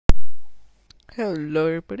Hello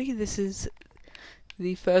everybody, this is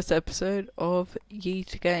the first episode of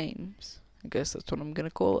Yeet Games. I guess that's what I'm gonna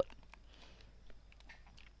call it.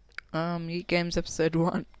 Yeet Games episode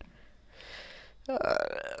 1.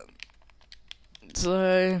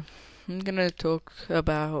 So, I'm gonna talk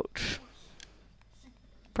about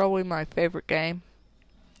probably my favorite game,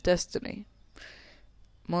 Destiny.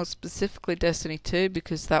 More specifically Destiny 2,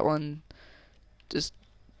 because that one it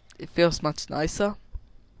feels much nicer.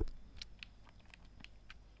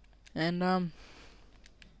 And,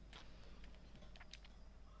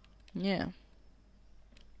 yeah.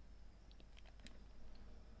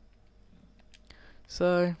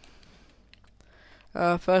 So,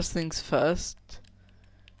 first things first, in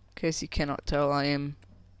case you cannot tell, I am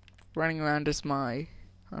running around as my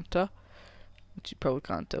hunter, which you probably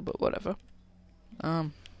can't tell, but whatever.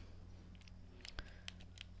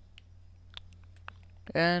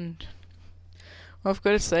 And well, I've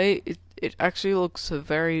got to say, it actually looks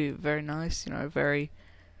very, very nice, very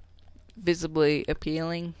visibly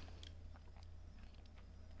appealing.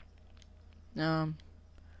 Nah,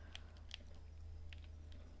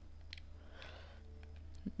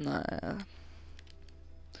 not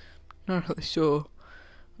really sure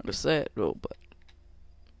how to say it all, but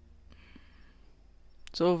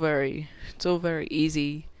it's all very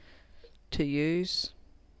easy to use.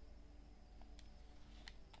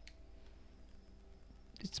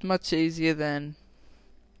 It's much easier than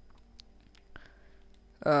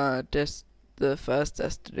just the first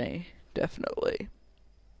Destiny, definitely.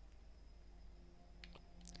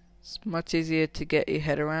 It's much easier to get your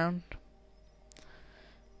head around.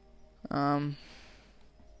 And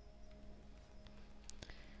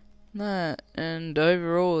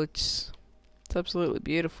overall it's absolutely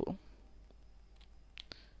beautiful.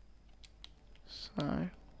 So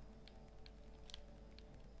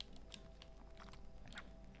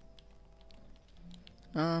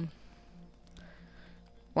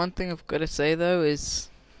one thing I've got to say though is,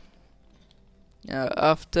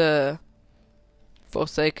 after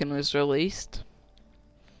Forsaken was released,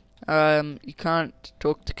 you can't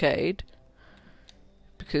talk to Cayde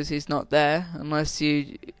because he's not there unless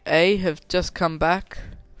you have just come back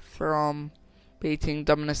from beating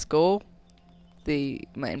Dominus Ghaul, the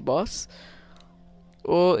main boss,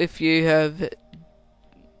 or if you're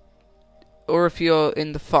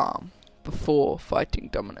in the farm before fighting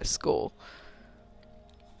Dominus Ghaul.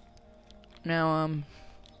 Now,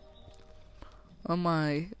 on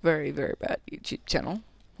my very, very bad YouTube channel,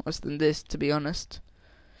 worse than this to be honest,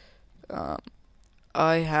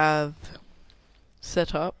 I have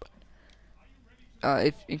set up,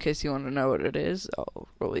 in case you want to know what it is, I'll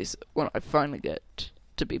release it when I finally get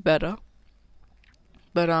to be better.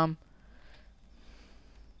 But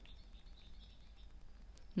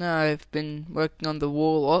now I've been working on the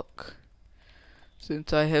Warlock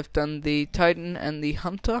since I have done the Titan and the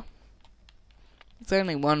Hunter. There's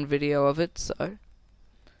only one video of it, so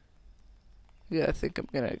yeah, I think I'm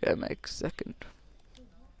gonna go make a second.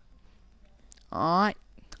 Alright,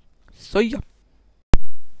 see ya.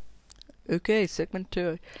 Okay, segment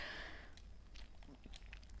 2.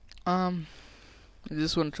 I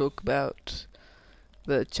just want to talk about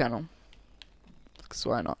the channel, because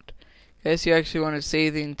why not? In case you actually want to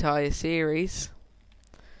see the entire series,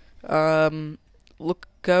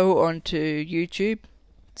 go onto YouTube,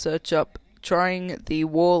 search up Trying the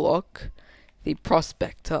Warlock, the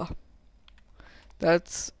Prospector.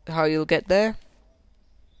 That's how you'll get there.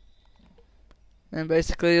 And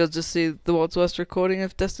basically you'll just see the world's worst recording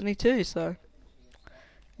of Destiny 2, so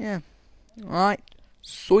yeah. Alright,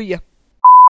 see ya.